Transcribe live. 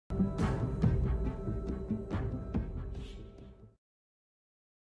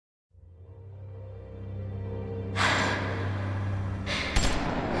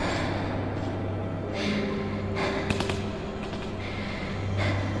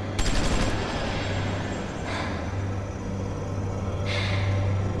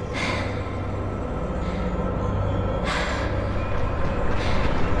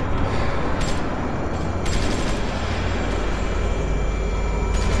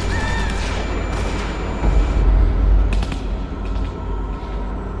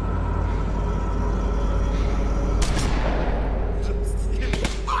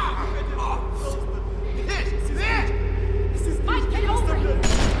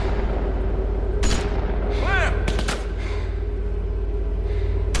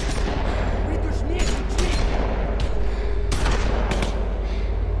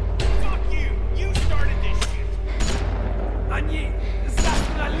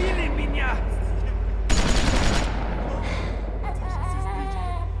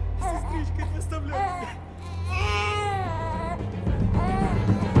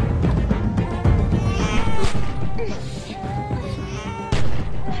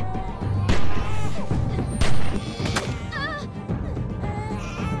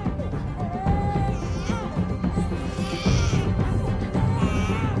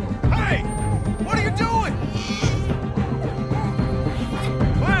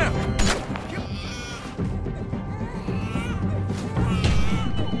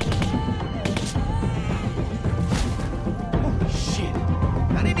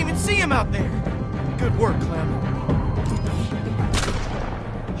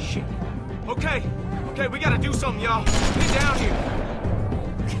Okay, we gotta do something, y'all. Get down here.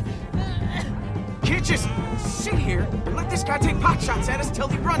 Can't just sit here and let this guy take pot shots at us till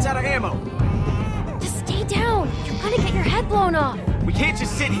he runs out of ammo. Just stay down. You're gonna get your head blown off. We can't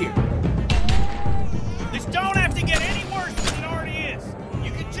just sit here. This don't have to get any worse than it already is.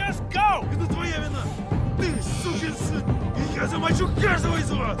 You can just go. Это твоя вина. Ты, сукин сын. И я замочу каждого из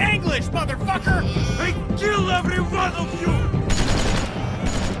вас. English, motherfucker! I kill every one of you.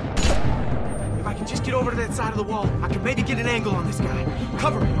 If I can just get over to that side of the wall, I can maybe get an angle on this guy.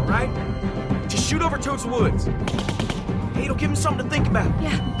 Cover me, all right? Just shoot over towards the woods. Hey, it'll give him something to think about.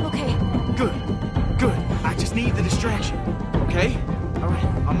 Yeah, okay. Good. I just need the distraction. Okay? All right,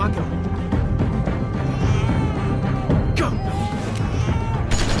 on my go. Go!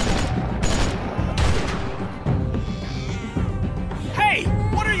 Hey!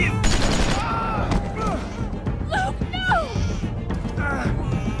 What are you? Luke, no!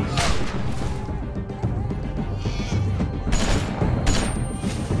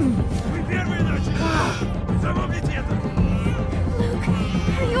 Вы первые начали. Замолвите это. Luke,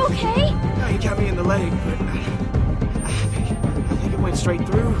 are you okay? Now he got me in the leg, but I think it went straight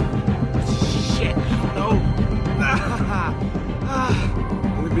through. Shit, I don't know.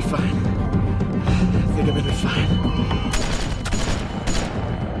 We'll be fine. I think it'll be fine.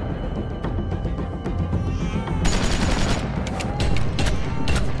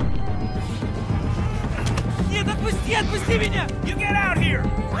 Нет, отпусти меня! You get out here,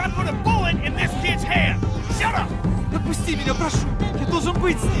 or I put a bullet in this kid's hand. Shut up! Отпусти меня, прошу. Я должен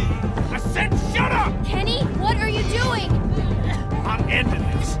быть с ней. I said shut up! Kenny, what are you doing? I'm ending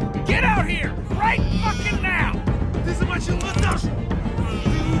this. Get out here, right fucking now! Ты замочил Наташу.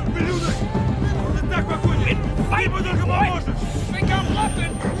 Ты ублюдок. Он и так погонит. Ты ему только поможешь. Think I'm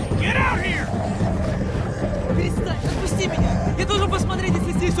bluffing? Get out here! Перестань, отпусти меня! Я должен посмотреть,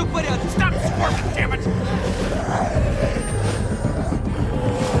 если здесь все в порядке. Stop squirming, damn it!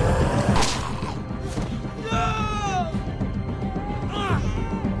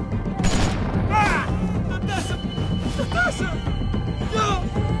 Наташа! Наташа! No,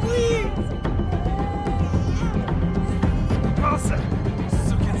 please! Попался!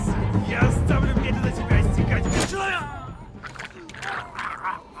 Сукин сын! Я оставлю медленно тебя истекать! Человек!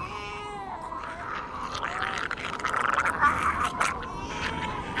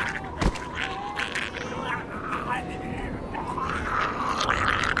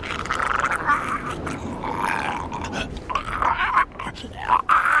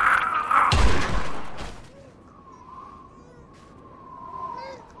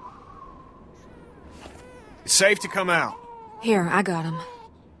 It's safe to come out. Here, I got him.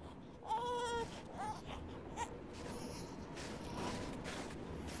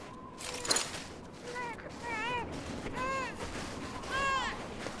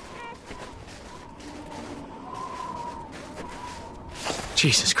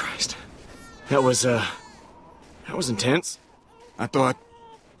 Jesus Christ. That was intense. I thought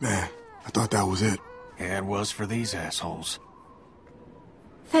that was it. Yeah, it was for these assholes.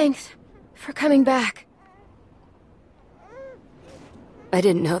 Thanks for coming back. I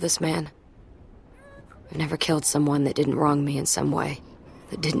didn't know this man. I've never killed someone that didn't wrong me in some way,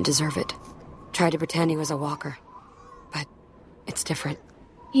 that didn't deserve it. Tried to pretend he was a walker, but it's different.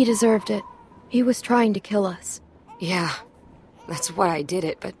 He deserved it. He was trying to kill us. Yeah, that's why I did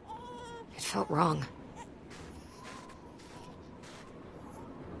it, but it felt wrong.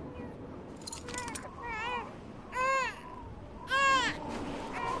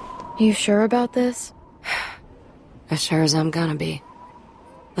 You sure about this? As sure as I'm gonna be.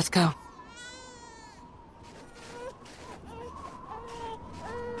 Let's go.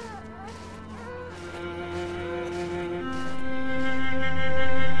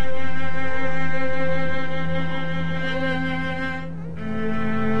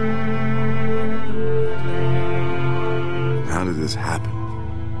 How did this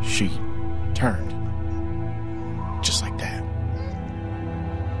happen? She turned. Just like that.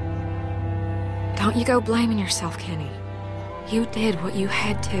 Don't you go blaming yourself, Kenny. You did what you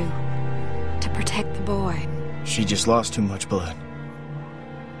had to protect the boy. She just lost too much blood.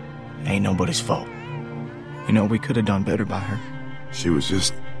 Ain't nobody's fault. You know, we could have done better by her. She was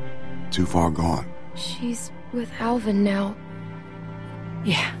just too far gone. She's with Alvin now.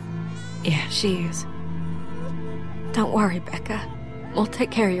 Yeah, she is. Don't worry, Becca. We'll take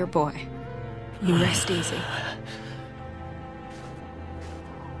care of your boy. You rest easy.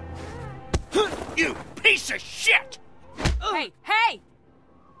 You piece of shit! Hey!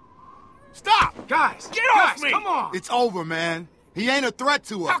 Stop! Guys! Get off me! Come on! It's over, man. He ain't a threat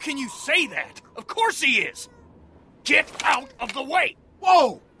to us. How can you say that? Of course he is! Get out of the way!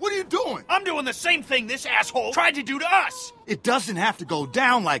 Whoa! What are you doing? I'm doing the same thing this asshole tried to do to us! It doesn't have to go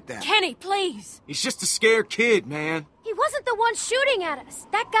down like that. Kenny, please. He's just a scared kid, man. He wasn't the one shooting at us.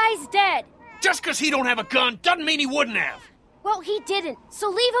 That guy's dead. Just because he don't have a gun doesn't mean he wouldn't have. Well, he didn't, so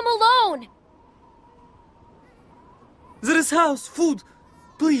leave him alone. There is house, food.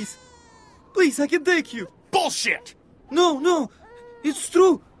 Please. Please, I can take you. Bullshit! No. It's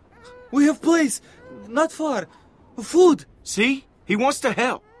true. We have place. Not far. Food. See? He wants to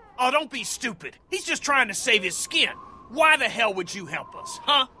help. Oh, don't be stupid. He's just trying to save his skin. Why the hell would you help us,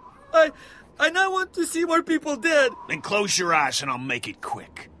 huh? I now want to see more people dead. Then close your eyes and I'll make it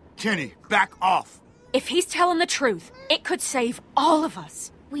quick. Kenny, back off. If he's telling the truth, it could save all of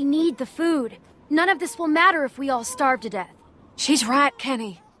us. We need the food. None of this will matter if we all starve to death. She's right,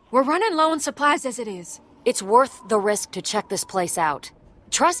 Kenny. We're running low on supplies as it is. It's worth the risk to check this place out.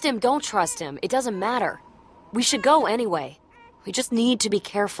 Trust him, don't trust him. It doesn't matter. We should go anyway. We just need to be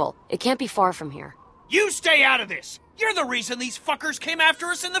careful. It can't be far from here. You stay out of this! You're the reason these fuckers came after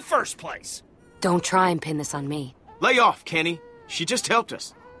us in the first place! Don't try and pin this on me. Lay off, Kenny. She just helped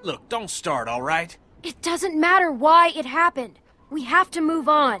us. Look, don't start, all right? It doesn't matter why it happened. We have to move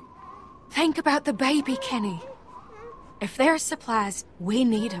on. Think about the baby, Kenny. If there's supplies, we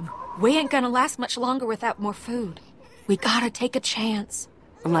need them. We ain't gonna last much longer without more food. We gotta take a chance.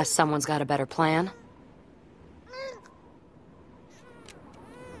 Unless someone's got a better plan.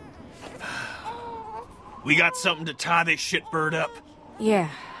 We got something to tie this shitbird up? Yeah,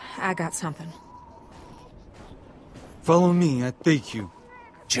 I got something. Follow me, I take you.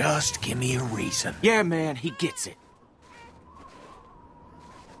 Just give me a reason. Yeah, man, he gets it.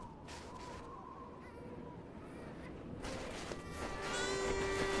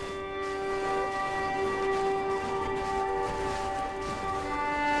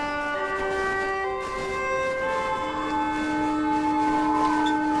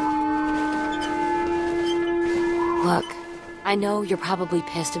 Look, I know you're probably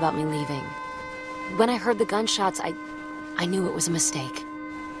pissed about me leaving. When I heard the gunshots, I knew it was a mistake.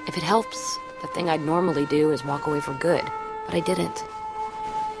 If it helps, the thing I'd normally do is walk away for good, but I didn't.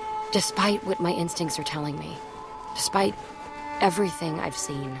 Despite what my instincts are telling me, despite everything I've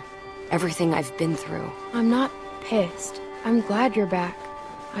seen, everything I've been through. I'm not pissed. I'm glad you're back.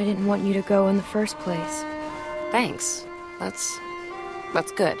 I didn't want you to go in the first place. Thanks. That's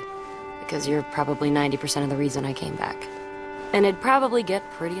good. Because you're probably 90% of the reason I came back. And it'd probably get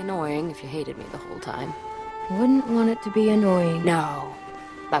pretty annoying if you hated me the whole time. Wouldn't want it to be annoying. No,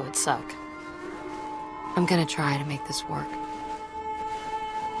 that would suck. I'm gonna try to make this work.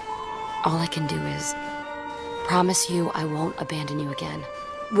 All I can do is promise you I won't abandon you again.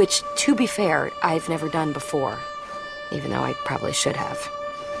 Which, to be fair, I've never done before. Even though I probably should have.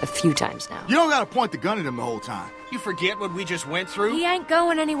 A few times now. You don't gotta point the gun at him the whole time. You forget what we just went through? He ain't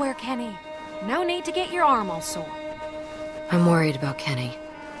going anywhere, Kenny. No need to get your arm all sore. I'm worried about Kenny.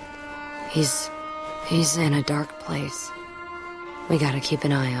 He's in a dark place. We gotta keep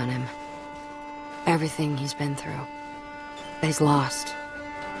an eye on him. Everything he's been through. He's lost.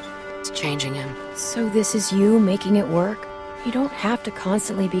 It's changing him. So this is you making it work? You don't have to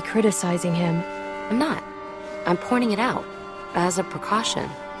constantly be criticizing him. I'm not. I'm pointing it out. As a precaution.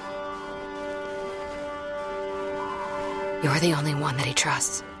 You're the only one that he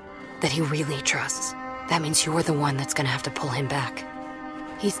trusts. That he really trusts. That means you're the one that's gonna have to pull him back.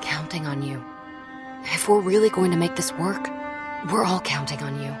 He's counting on you. If we're really going to make this work, we're all counting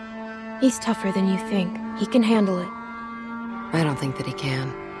on you. He's tougher than you think. He can handle it. I don't think that he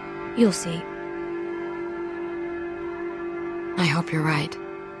can. You'll see. I hope you're right.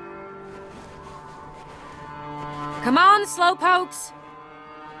 Come on, slowpokes!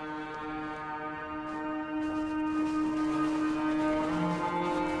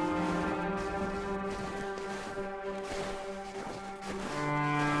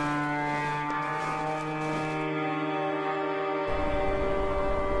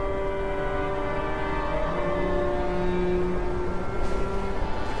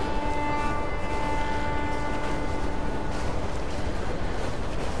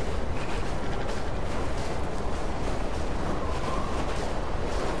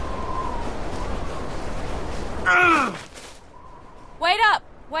 Wait up!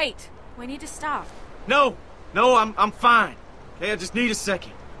 Wait. We need to stop. No, I'm fine. Okay, I just need a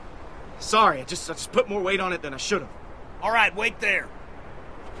second. Sorry, I just put more weight on it than I should have. All right, wait there.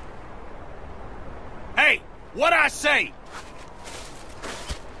 Hey, what I say?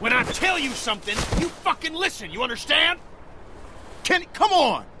 When I tell you something, you fucking listen, you understand? Kenny, come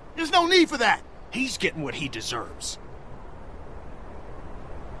on! There's no need for that! He's getting what he deserves.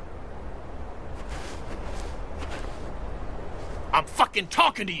 I'm fucking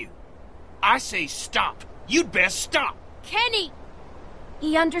talking to you. I say stop. You'd best stop. Kenny!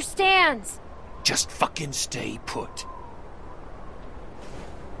 He understands. Just fucking stay put.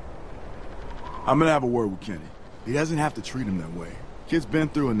 I'm gonna have a word with Kenny. He doesn't have to treat him that way. Kid's been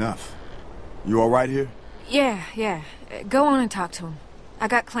through enough. You all right here? Yeah. Go on and talk to him. I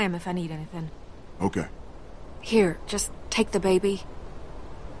got Clem if I need anything. Okay. Here, just take the baby.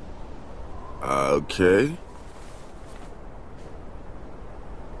 Okay.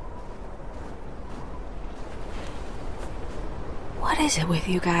 What is it with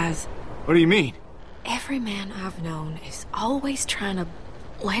you guys? What do you mean? Every man I've known is always trying to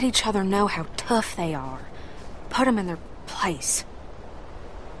let each other know how tough they are. Put them in their place.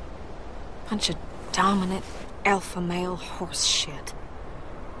 Bunch of dominant, alpha male horse shit.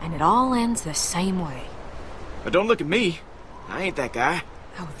 And it all ends the same way. But don't look at me. I ain't that guy.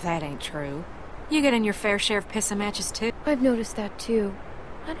 Oh, that ain't true. You get in your fair share of pissing matches, too. I've noticed that too.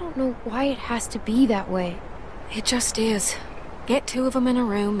 I don't know why it has to be that way. It just is. Get two of them in a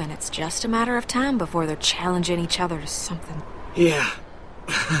room, and it's just a matter of time before they're challenging each other to something. Yeah.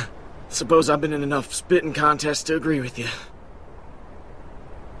 Suppose I've been in enough spitting contests to agree with you.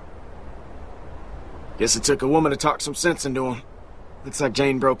 Guess it took a woman to talk some sense into him. Looks like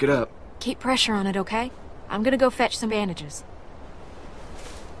Jane broke it up. Keep pressure on it, okay? I'm gonna go fetch some bandages.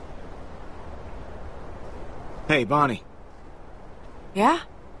 Hey, Bonnie. Yeah?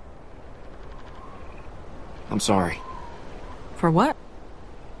 I'm sorry. For what?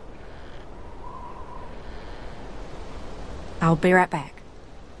 I'll be right back.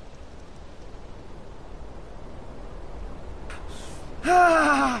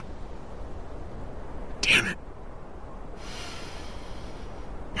 Ah! Damn it.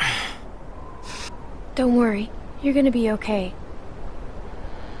 Don't worry. You're gonna be okay.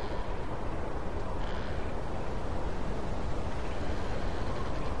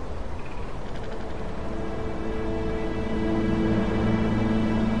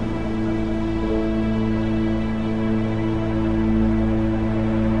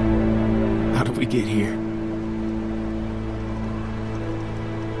 How did we get here?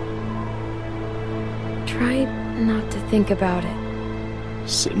 Try not to think about it.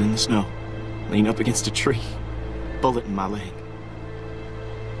 Sitting in the snow, lean up against a tree, bullet in my leg.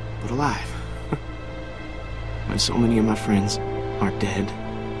 But alive. When so many of my friends are dead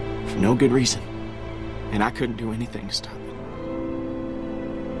for no good reason, and I couldn't do anything to stop it.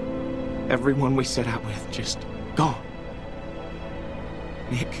 Everyone we set out with just gone.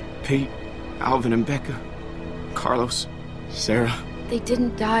 Nick, Pete, Alvin and Becca, Carlos, Sarah. They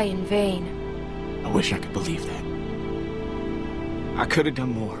didn't die in vain. I wish I could believe that. I could have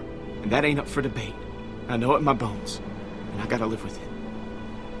done more, and that ain't up for debate. I know it in my bones, and I gotta live with it.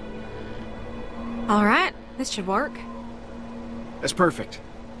 All right, this should work. That's perfect.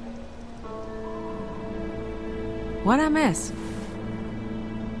 What'd I miss?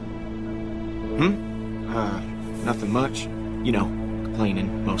 Nothing much. You know,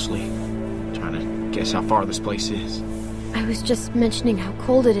 complaining, mostly. Trying to guess how far this place is. I was just mentioning how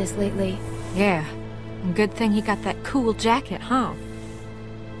cold it is lately. Yeah. Good thing he got that cool jacket, huh?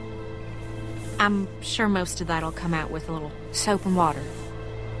 I'm sure most of that'll come out with a little soap and water.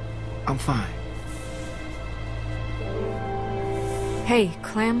 I'm fine. Hey,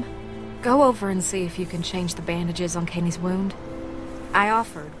 Clem, go over and see if you can change the bandages on Kenny's wound. I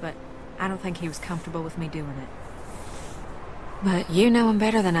offered, but I don't think he was comfortable with me doing it. But you know him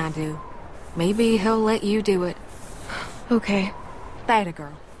better than I do. Maybe he'll let you do it. Okay. That a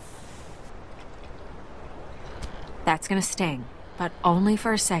girl. That's gonna sting, but only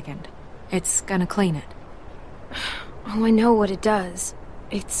for a second. It's gonna clean it. Oh, I know what it does.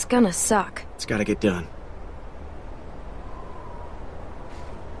 It's gonna suck. It's gotta get done.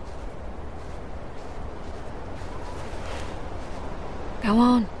 Go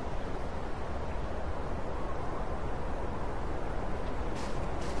on.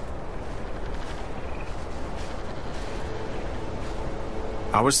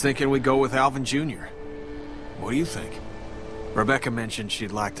 I was thinking we'd go with Alvin Jr. What do you think? Rebecca mentioned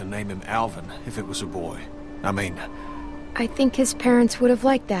she'd like to name him Alvin if it was a boy. I mean... I think his parents would have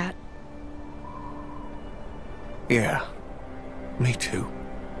liked that. Yeah. Me too.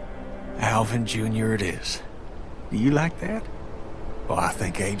 Alvin Jr. it is. Do you like that? Well, I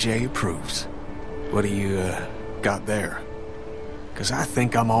think AJ approves. What do you, got there? 'Cause I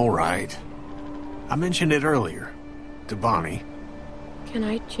think I'm all right. I mentioned it earlier. To Bonnie. Can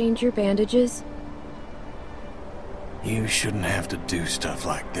I change your bandages? You shouldn't have to do stuff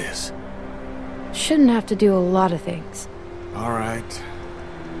like this. Shouldn't have to do a lot of things. All right.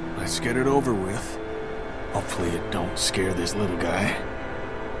 Let's get it over with. Hopefully it don't scare this little guy.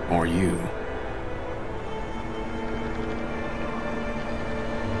 Or you.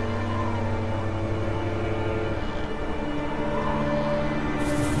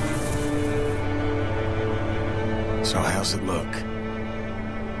 So how's it look?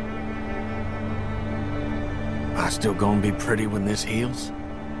 I still gonna be pretty when this heals?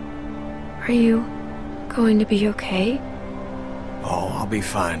 Are you going to be okay? Oh, I'll be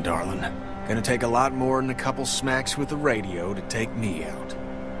fine, darling. Gonna take a lot more than a couple smacks with the radio to take me out.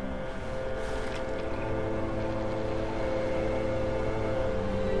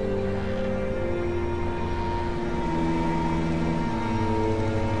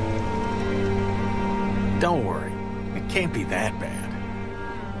 Don't worry. It can't be that bad.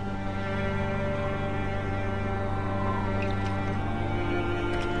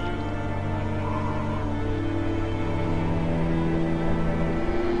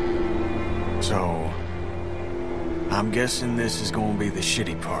 So, I'm guessing this is gonna be the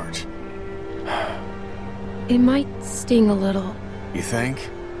shitty part. It might sting a little. You think?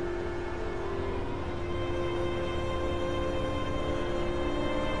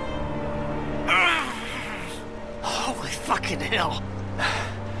 Holy fucking hell!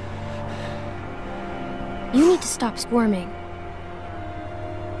 You need to stop squirming.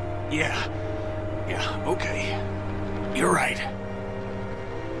 Yeah, okay. You're right.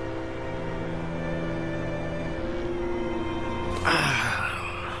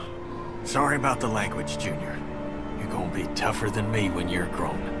 Sorry about the language, Junior. You're gonna be tougher than me when you're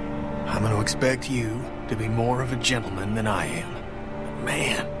grown. I'm gonna expect you to be more of a gentleman than I am. But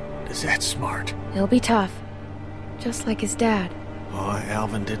man, is that smart. He'll be tough. Just like his dad. Oh,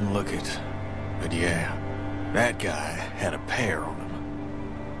 Alvin didn't look it. But yeah, that guy had a pair on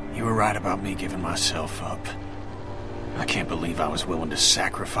him. You were right about me giving myself up. I can't believe I was willing to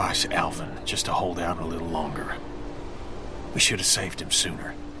sacrifice Alvin just to hold out a little longer. We should have saved him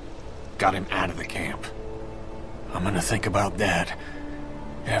sooner. Got him out of the camp. I'm gonna think about that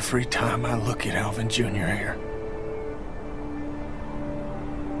every time I look at Alvin Jr. here.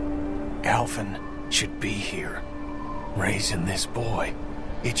 Alvin should be here, raising this boy.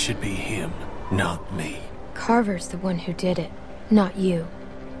 It should be him, not me. Carver's the one who did it, not you.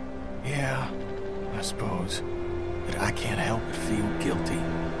 Yeah, I suppose. But I can't help but feel guilty.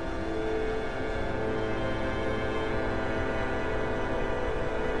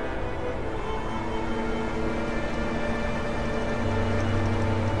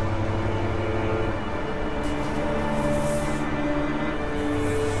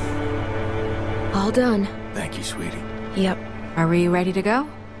 All done. Thank you, sweetie. Yep. Are we ready to go?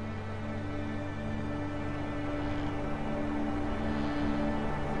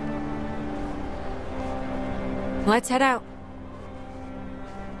 Let's head out.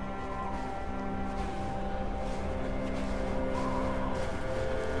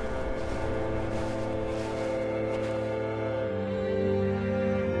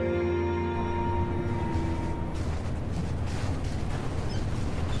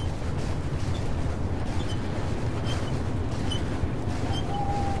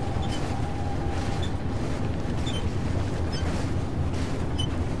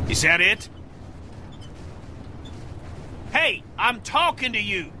 Is that it? Hey, I'm talking to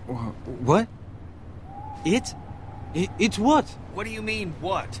you! What? It's what? What do you mean,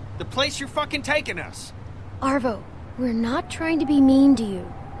 what? The place you're fucking taking us! Arvo, we're not trying to be mean to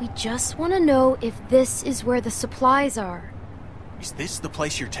you. We just want to know if this is where the supplies are. Is this the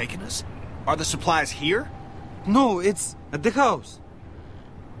place you're taking us? Are the supplies here? No, it's at the house.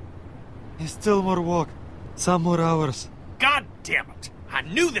 It's still more walk. Some more hours. God damn it! I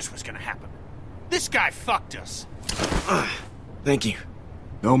knew this was gonna happen. This guy fucked us. Thank you.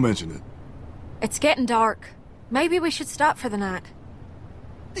 Don't mention it. It's getting dark. Maybe we should stop for the night.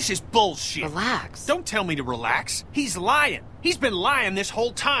 This is bullshit. Relax. Don't tell me to relax. He's lying. He's been lying this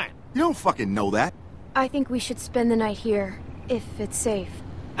whole time. You don't fucking know that. I think we should spend the night here, if it's safe.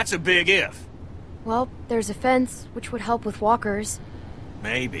 That's a big if. Well, there's a fence, which would help with walkers.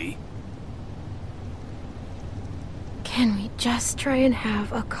 Maybe. Can we just try and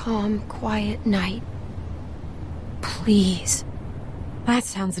have a calm, quiet night? Please. That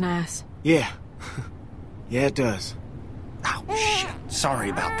sounds nice. Yeah. Yeah, it does. Oh, shit. Sorry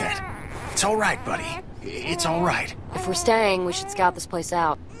about that. It's all right, buddy. It's all right. If we're staying, we should scout this place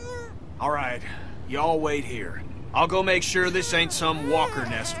out. All right. Y'all wait here. I'll go make sure this ain't some walker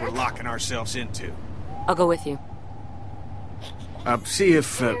nest we're locking ourselves into. I'll go with you. See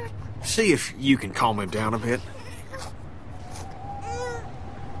if you can calm him down a bit.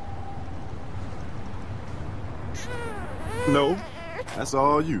 No, that's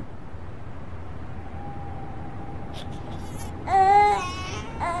all you.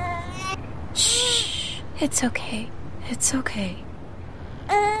 It's okay. It's okay.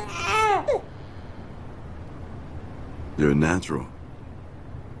 You're a natural.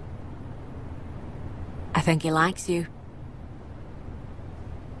 I think he likes you.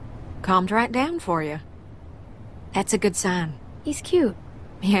 Calmed right down for you. That's a good sign. He's cute.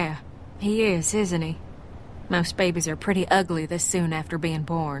 Yeah, he is, isn't he? Most babies are pretty ugly this soon after being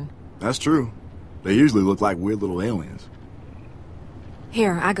born. That's true. They usually look like weird little aliens.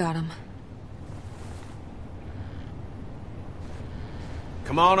 Here, I got him.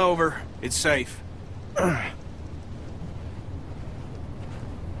 Come on over. It's safe.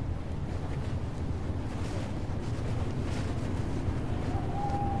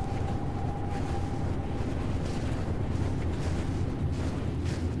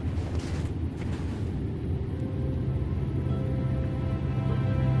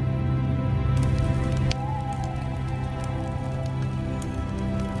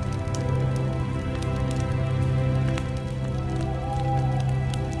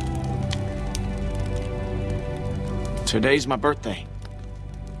 Today's my birthday.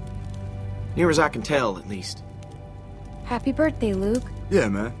 Near as I can tell, at least. Happy birthday, Luke. Yeah,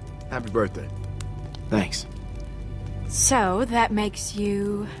 man. Happy birthday. Thanks. So, that makes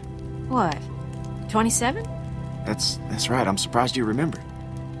you... what? 27? That's right. I'm surprised you remember.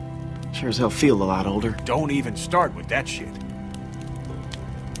 Sure as hell feel a lot older. Don't even start with that shit.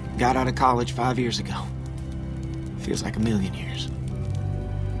 Got out of college 5 years ago. Feels like a million years.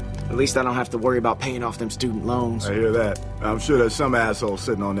 At least I don't have to worry about paying off them student loans. I hear that. I'm sure there's some asshole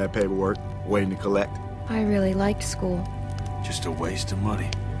sitting on that paperwork, waiting to collect. I really liked school. Just a waste of money.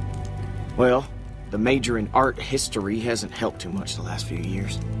 Well, the major in art history hasn't helped too much the last few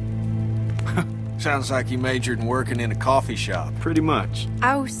years. Sounds like you majored in working in a coffee shop. Pretty much.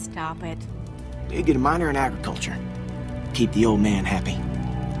 Oh, stop it. You get a minor in agriculture. Keep the old man happy.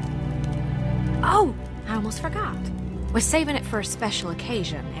 Oh, I almost forgot. Was saving it for a special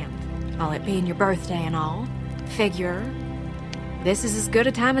occasion, and all it being your birthday and all, figure this is as good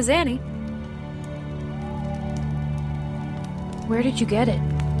a time as any. Where did you get it?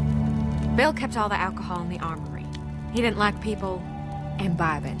 Bill kept all the alcohol in the armory. He didn't like people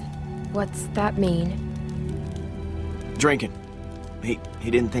imbibing. What's that mean? Drinking. He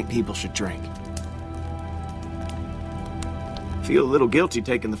didn't think people should drink. Feel a little guilty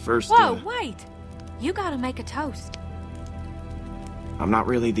taking the first... Whoa, wait! You gotta make a toast. I'm not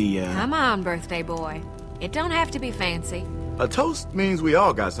really the, Come on, birthday boy. It don't have to be fancy. A toast means we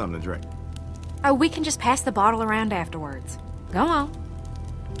all got something to drink. Oh, we can just pass the bottle around afterwards. Go on.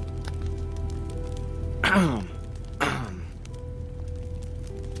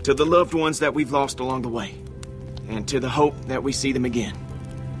 To the loved ones that we've lost along the way. And to the hope that we see them again.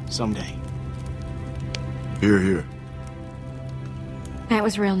 Someday. Here, here. That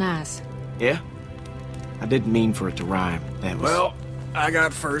was real nice. Yeah? I didn't mean for it to rhyme. That was... Well, I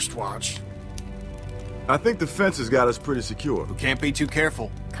got first watch. I think the fence has got us pretty secure. We can't be too careful.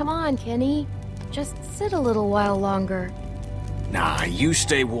 Come on, Kenny. Just sit a little while longer. Nah, you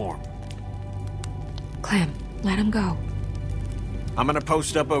stay warm. Clem, let him go. I'm gonna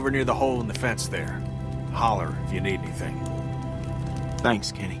post up over near the hole in the fence there. Holler if you need anything.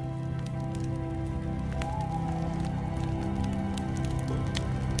 Thanks, Kenny.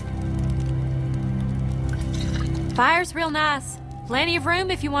 Fire's real nice. Plenty of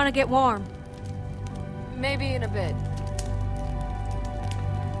room if you want to get warm. Maybe in a bit.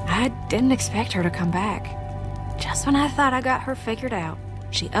 I didn't expect her to come back. Just when I thought I got her figured out,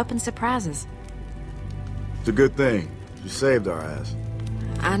 she up and surprises. It's a good thing. You saved our ass.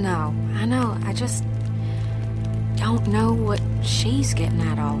 I know. I just don't know what she's getting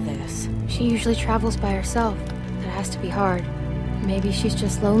at all this. She usually travels by herself. That has to be hard. Maybe she's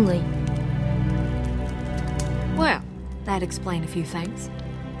just lonely. Well, that'd explain a few things.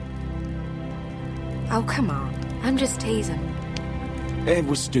 Oh, come on. I'm just teasing. It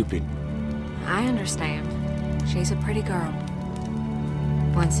was stupid. I understand. She's a pretty girl.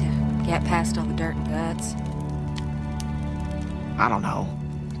 Once you get past all the dirt and guts. I don't know.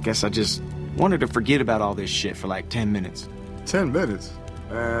 Guess I just wanted to forget about all this shit for like 10 minutes. 10 minutes?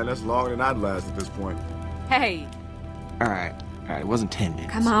 Man, that's longer than I'd last at this point. Hey! Alright, it wasn't 10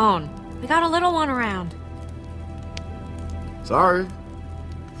 minutes. Come on. We got a little one around. Sorry.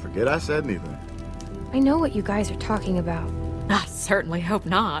 Forget I said anything. I know what you guys are talking about. I certainly hope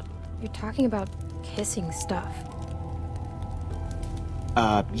not. You're talking about kissing stuff.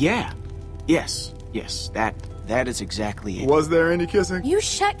 Yeah. Yes, that is exactly it. Was there any kissing? You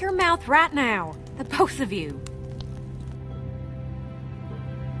shut your mouth right now. The both of you.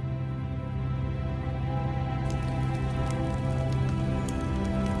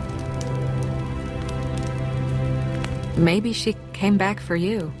 Maybe she came back for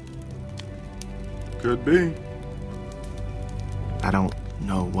you. Could be. I don't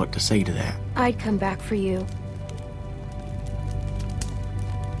know what to say to that. I'd come back for you.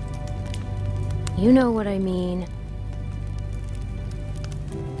 You know what I mean.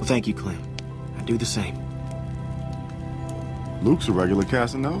 Well, thank you, Clem. I do the same. Luke's a regular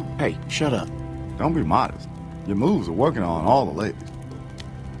Casanova. Hey, shut up. Don't be modest. Your moves are working on all the ladies.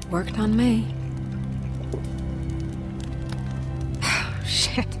 Worked on me.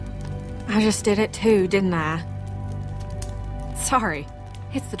 Shit. I just did it too, didn't I? Sorry.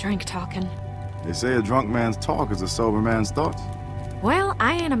 It's the drink talking. They say a drunk man's talk is a sober man's thoughts. Well,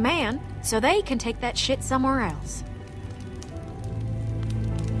 I ain't a man, so they can take that shit somewhere else.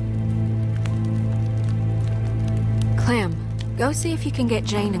 Clem, go see if you can get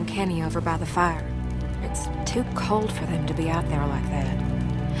Jane and Kenny over by the fire. It's too cold for them to be out there like that.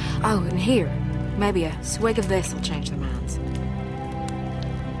 Oh, and here, maybe a swig of this will change their minds.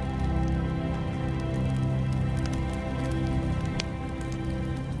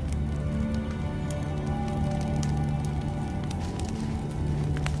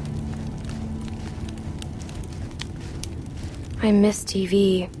 I miss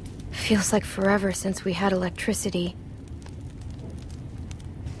TV. Feels like forever since we had electricity.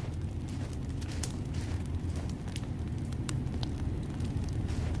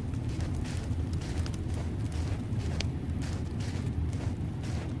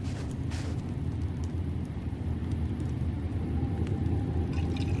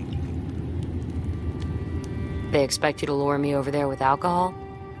 They expect you to lure me over there with alcohol?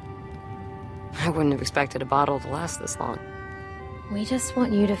 I wouldn't have expected a bottle to last this long. We just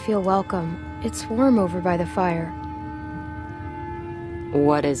want you to feel welcome. It's warm over by the fire.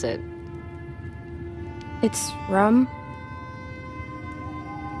 What is it? It's rum.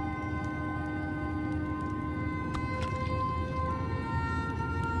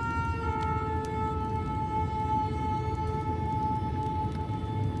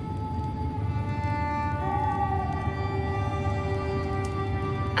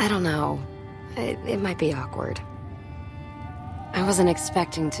 I don't know. It might be awkward. I wasn't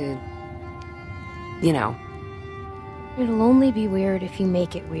expecting to... you know. It'll only be weird if you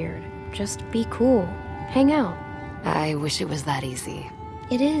make it weird. Just be cool. Hang out. I wish it was that easy.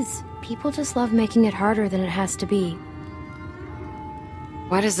 It is. People just love making it harder than it has to be.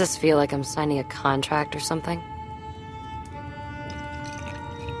 Why does this feel like I'm signing a contract or something?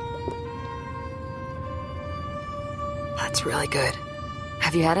 That's really good.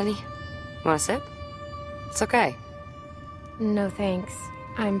 Have you had any? Want a sip? It's okay. No thanks.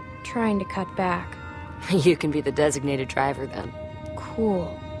 I'm trying to cut back. You can be the designated driver then.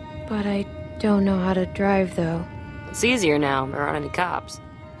 Cool. But I don't know how to drive, though. It's easier now. There aren't any cops.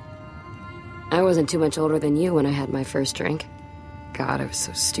 I wasn't too much older than you when I had my first drink. God, I was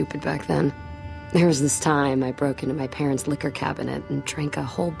so stupid back then. There was this time I broke into my parents' liquor cabinet and drank a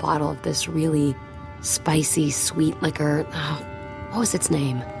whole bottle of this really spicy, sweet liquor. Oh, what was its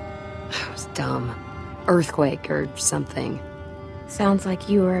name? It was dumb. Earthquake or something. Sounds like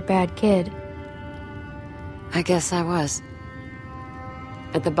you were a bad kid. I guess I was.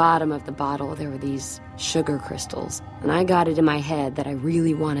 At the bottom of the bottle, there were these sugar crystals, and I got it in my head that I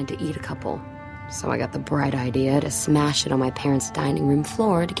really wanted to eat a couple. So I got the bright idea to smash it on my parents' dining room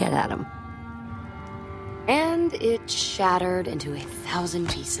floor to get at them. And it shattered into 1,000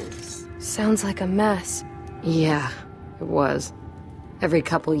 pieces. Sounds like a mess. Yeah, it was. Every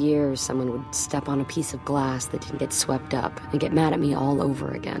couple years, someone would step on a piece of glass that didn't get swept up and get mad at me all over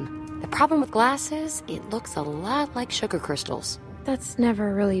again. The problem with glass is, it looks a lot like sugar crystals. That's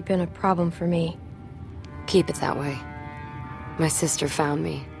never really been a problem for me. Keep it that way. My sister found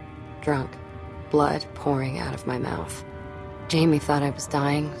me, drunk, blood pouring out of my mouth. Jamie thought I was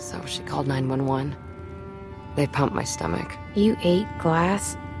dying, so she called 911. They pumped my stomach. You ate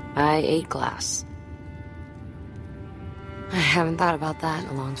glass? I ate glass. I haven't thought about that in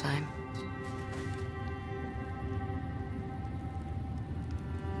a long time.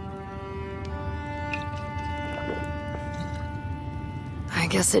 I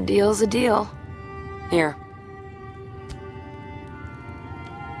guess a deal's a deal. Here.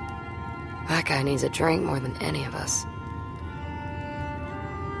 That guy needs a drink more than any of us.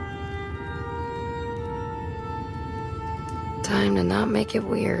 Time to not make it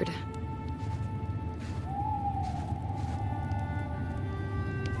weird.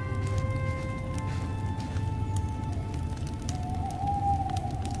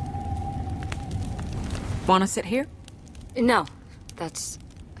 Want to sit here? No, that's...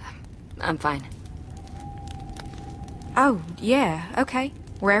 I'm fine. Oh, yeah, okay.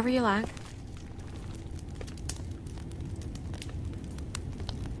 Wherever you like.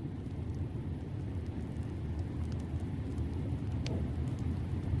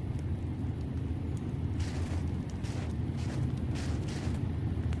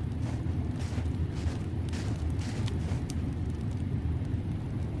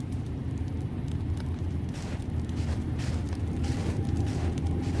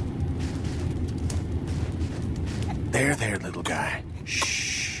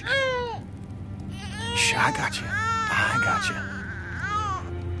 Shh. Shh, I got you. I got you.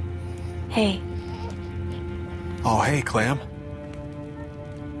 Hey. Oh, hey, Clem.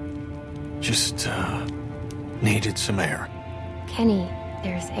 Just, needed some air. Kenny,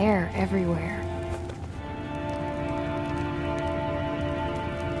 there's air everywhere.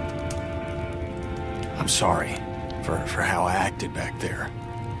 I'm sorry for how I acted back there.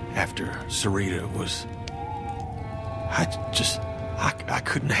 After Sarita was... I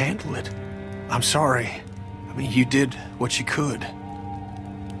couldn't handle it. I'm sorry. I mean, you did what you could.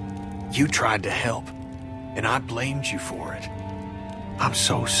 You tried to help, and I blamed you for it. I'm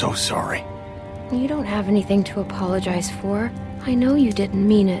so sorry. You don't have anything to apologize for. I know you didn't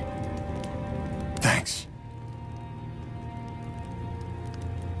mean it. Thanks.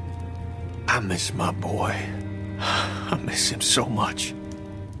 I miss my boy. I miss him so much.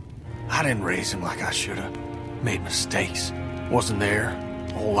 I didn't raise him like I should have. Made mistakes. Wasn't there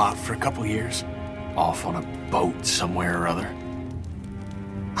a whole lot for a couple years. Off on a boat somewhere or other.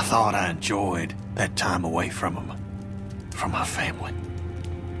 I thought I enjoyed that time away from him. From my family.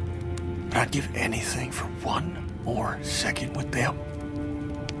 But I'd give anything for one more second with them.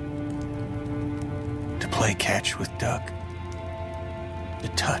 To play catch with Duck. To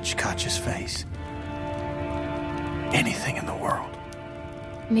touch Katja's face. Anything in the world.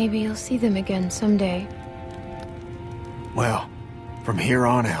 Maybe you'll see them again someday. Well, from here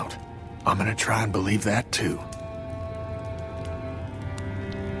on out, I'm gonna try and believe that too.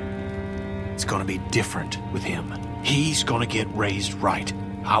 It's gonna be different with him. He's gonna get raised right.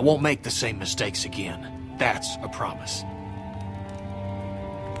 I won't make the same mistakes again. That's a promise.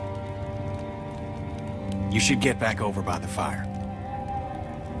 You should get back over by the fire.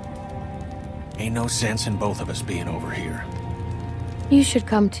 Ain't no sense in both of us being over here. You should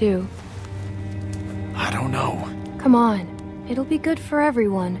come too. I don't know. Come on. It'll be good for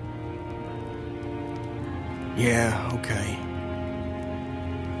everyone. Yeah, okay.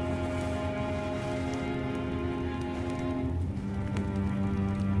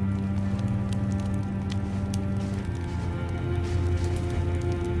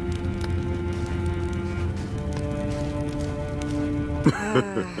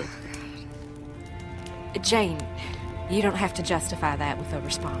 Jane, you don't have to justify that with a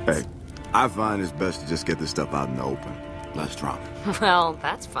response. Hey, I find it's best to just get this stuff out in the open. Less drama. Well,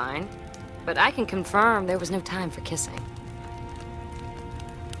 that's fine. But I can confirm there was no time for kissing.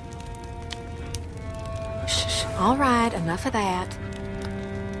 Shh. All right, enough of that.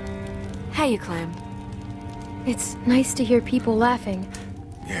 Hey, you, Clem. It's nice to hear people laughing.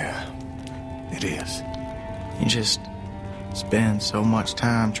 Yeah, it is. You just spend so much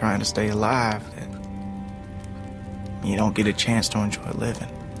time trying to stay alive that you don't get a chance to enjoy living.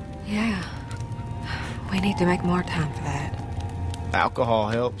 Yeah. We need to make more time for that. Alcohol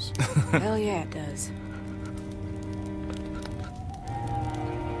helps. Hell yeah, it does.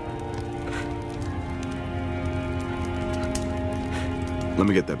 Let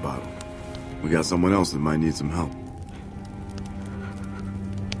me get that bottle. We got someone else that might need some help.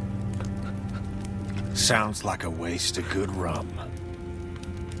 Sounds like a waste of good rum.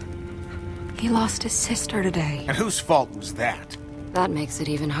 He lost his sister today. And whose fault was that? That makes it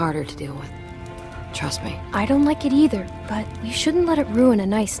even harder to deal with. Trust me. I don't like it either, but we shouldn't let it ruin a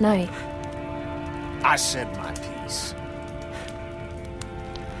nice night. I said my piece.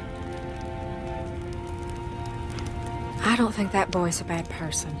 I don't think that boy's a bad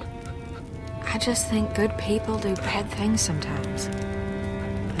person. I just think good people do bad things sometimes.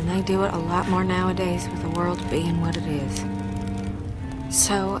 And they do it a lot more nowadays with the world being what it is.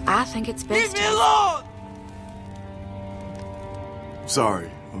 So I think it's best. Leave me alone!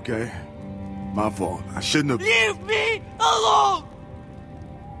 Sorry, okay? My fault. I shouldn't have... Leave me alone!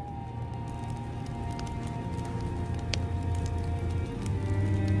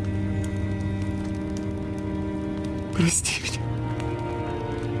 Прости меня.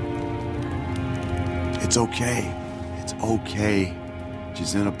 It's okay. It's okay.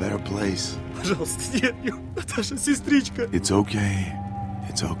 She's in a better place. Пожалуйста, нет, Наташа, сестричка. It's okay.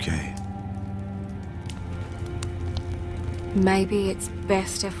 It's okay. Maybe it's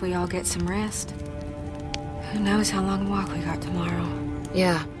best if we all get some rest. Who knows how long a walk we got tomorrow.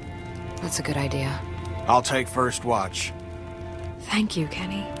 Yeah, that's a good idea. I'll take first watch. Thank you,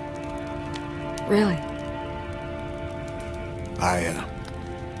 Kenny. Really.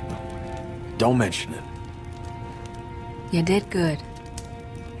 Don't mention it. You did good.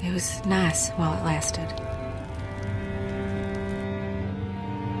 It was nice while it lasted.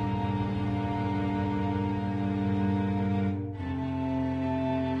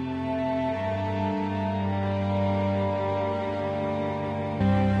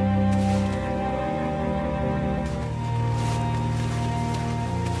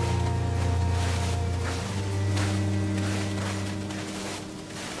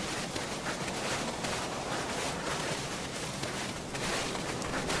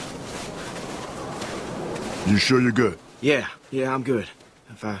 You sure you're good? Yeah, I'm good.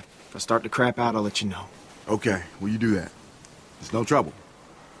 If I start to crap out, I'll let you know. Okay, well, you do that. It's no trouble.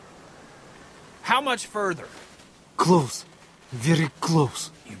 How much further? Close. Very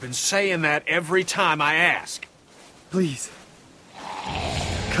close. You've been saying that every time I ask. Please.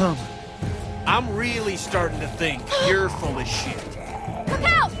 Come. I'm really starting to think you're full of shit. Look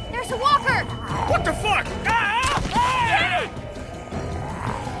out! There's a walker! What the fuck? Ah! Ah!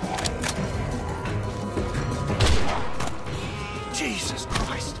 Jesus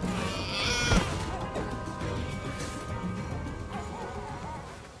Christ.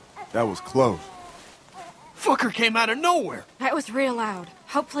 That was close. Fucker came out of nowhere. That was real loud.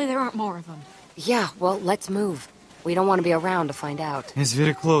 Hopefully there aren't more of them. Yeah, well, let's move. We don't want to be around to find out. It's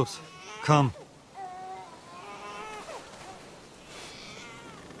very close. Come.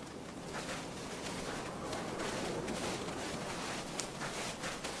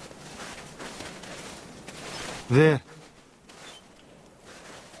 There.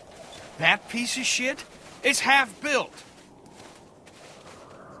 That piece of shit? It's half built.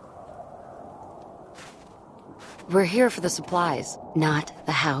 We're here for the supplies, not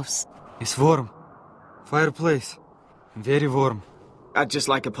the house. It's warm. Fireplace. Very warm. I'd just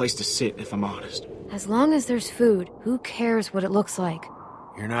like a place to sit, if I'm honest. As long as there's food, who cares what it looks like?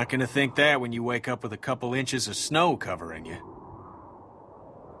 You're not gonna think that when you wake up with a couple inches of snow covering you.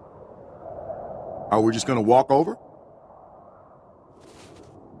 Are we just gonna walk over?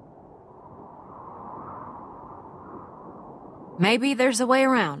 Maybe there's a way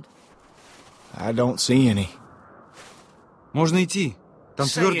around. I don't see any. Можно идти. Там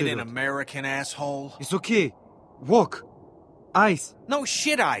Say твердый it in лед. American, asshole. It's okay. Walk. Ice. No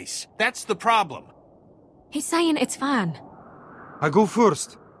shit ice. That's the problem. He's saying it's fine. I go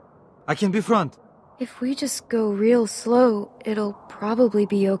first. I can be front. If we just go real slow, it'll probably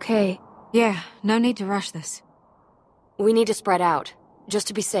be okay. Yeah, no need to rush this. We need to spread out, just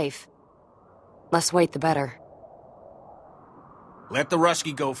to be safe. Less wait, the better. Let the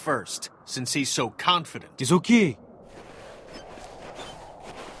Rusky go first, since he's so confident. It's okay.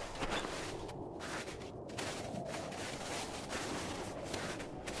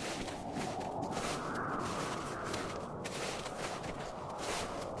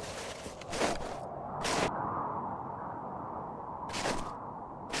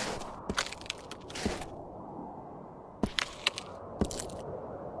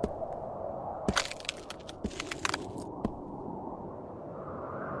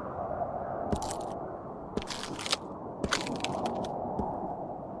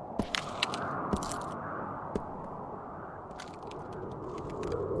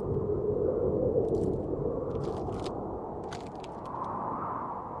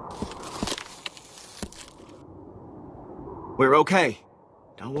 We're okay.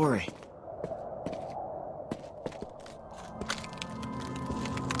 Don't worry.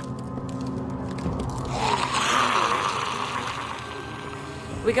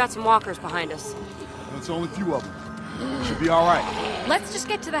 We got some walkers behind us. It's only a few of them. Should be all right. Let's just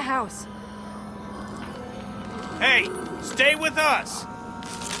get to the house. Hey, stay with us.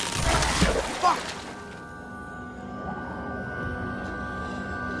 Fuck!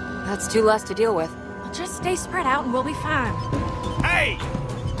 That's two less to deal with. Just stay spread out and we'll be fine. Hey!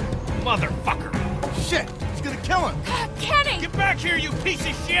 Motherfucker! Shit! He's gonna kill him! Kenny! Get back here, you piece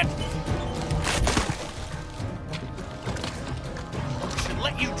of shit! I should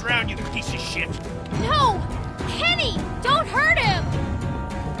let you drown, you piece of shit. No! Kenny! Don't hurt him!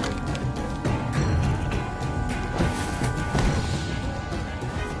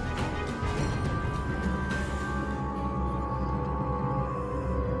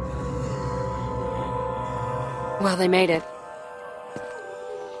 Well, they made it.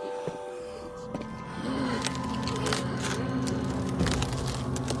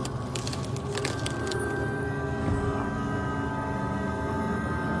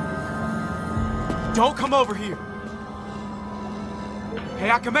 Don't come over here.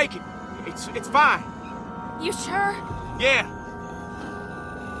 Hey, I can make it. It's fine. You sure? Yeah.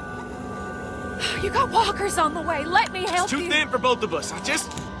 You got walkers on the way. Let me help It's too you. thin for both of us. I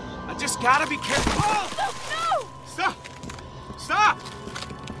just gotta be careful. Oh! No! Stop! Stop!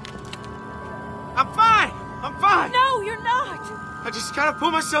 I'm fine! I'm fine! No, you're not! I just gotta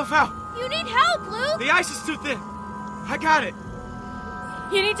pull myself out. You need help, Luke! The ice is too thin. I got it.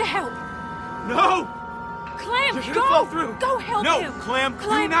 You need to help. No! Clem, You're gonna go! fall through. Go help No, him! Clem, do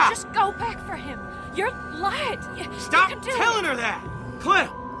Clem, not. just go back for him. You're light. Stop you can do telling it. her that! Clem,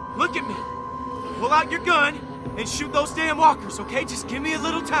 look at me. Pull out your gun and shoot those damn walkers, okay? Just give me a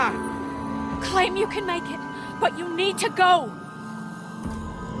little time. Clem, you can make it, but you need to go.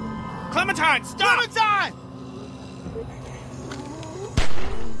 Clementine, stop! Clementine!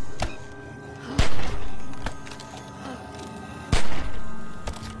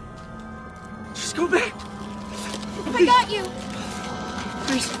 got you.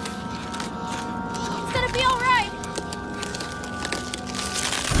 It's gonna be all right.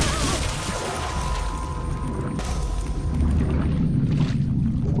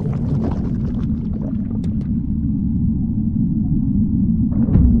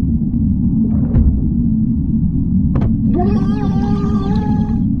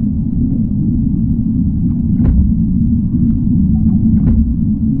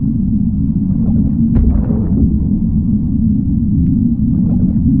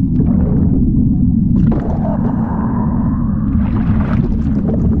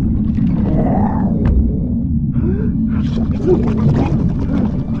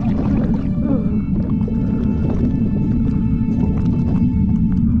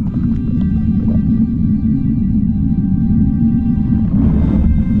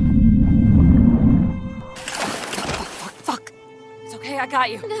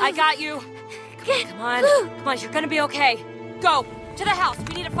 I got you. Come on, you're gonna be okay. Go, to the house,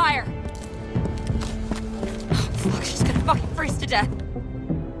 we need a fire. Oh, fuck, she's gonna fucking freeze to death.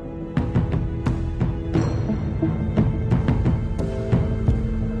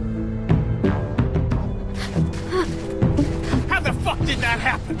 How the fuck did that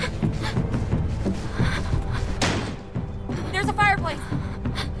happen? There's a fireplace.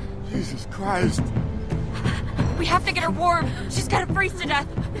 Jesus Christ. We have to get her warm. She's gonna freeze to death.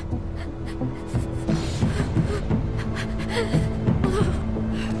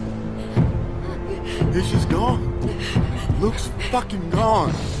 Is she's gone? Luke's fucking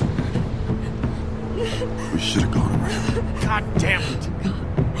gone. We should have gone around. God damn it.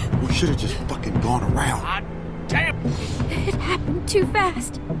 We should have just fucking gone around. God damn it. It happened too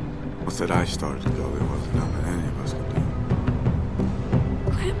fast. Once that ice started to go, there wasn't nothing any of us could do.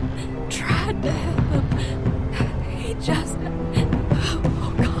 Quinn tried to help him. He just...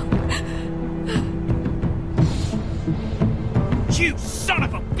 Oh, God. You son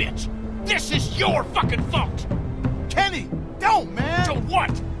of a bitch! This is your fucking fault! Kenny, don't, man! So what?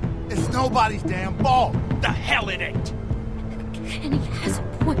 It's nobody's damn fault. The hell it ain't! Kenny has a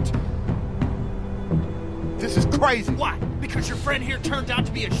point. This is crazy. What? Because your friend here turned out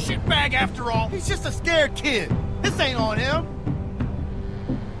to be a shitbag after all? He's just a scared kid. This ain't on him.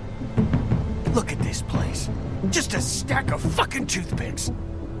 Look at this place. Just a stack of fucking toothpicks.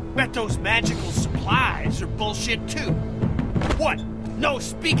 Bet those magical supplies are bullshit too. What? No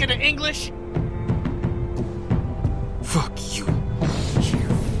speaking of English? Fuck you. You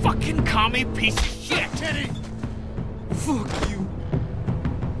fucking commie piece of shit! Kenny! Fuck you.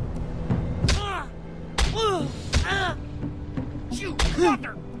 You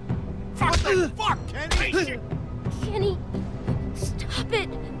mother! What the fuck, Kenny? Kenny, stop it.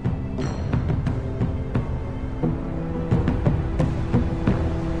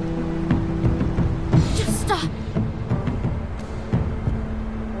 Just stop.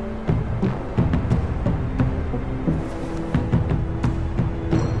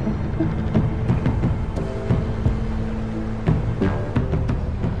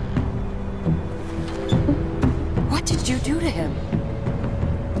 What did you do to him?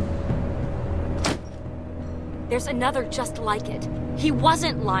 There's another just like it. He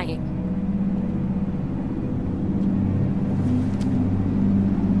wasn't lying.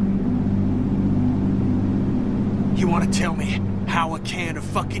 You want to tell me how a can of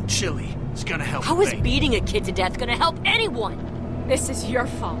fucking chili is gonna help How is me? beating a kid to death gonna help anyone? This is your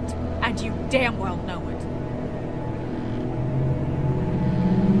fault, and you damn well know it.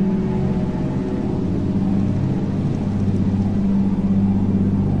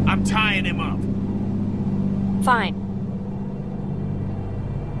 I'm tying him up. Fine.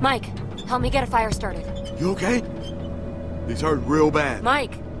 Mike, help me get a fire started. You okay? He's hurt real bad.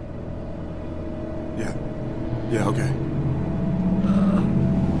 Mike! Yeah. Yeah, okay.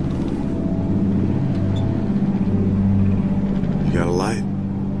 You got a light?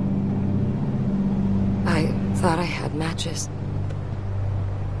 I thought I had matches.